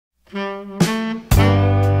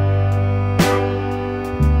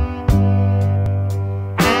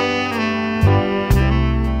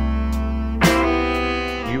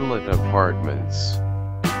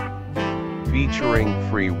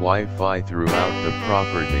Wi-Fi throughout the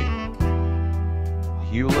property.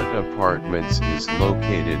 Hewlett Apartments is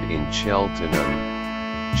located in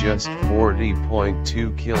Cheltenham, just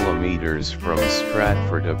 40.2 kilometers from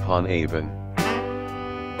Stratford-upon-Avon.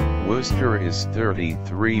 Worcester is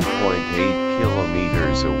 33.8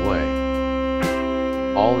 kilometers away.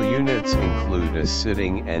 All units include a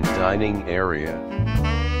sitting and dining area.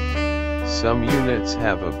 Some units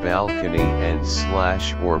have a balcony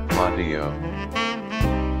and/or patio.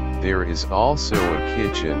 There is also a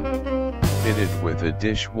kitchen, fitted with a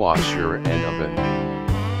dishwasher and oven.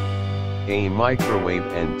 A microwave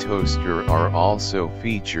and toaster are also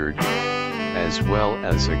featured, as well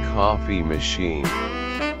as a coffee machine.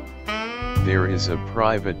 There is a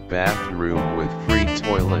private bathroom with free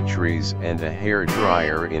toiletries and a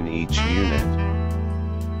hairdryer in each unit.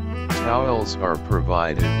 Towels are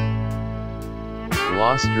provided.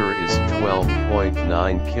 Gloucester is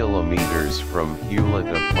 12.9 kilometers from Hewlett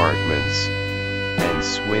Apartments, and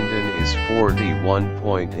Swindon is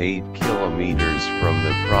 41.8 kilometers from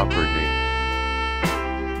the property.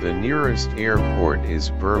 The nearest airport is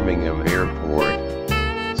Birmingham Airport,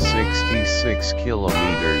 66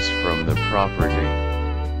 kilometers from the property.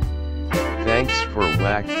 Thanks for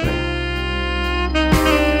watching.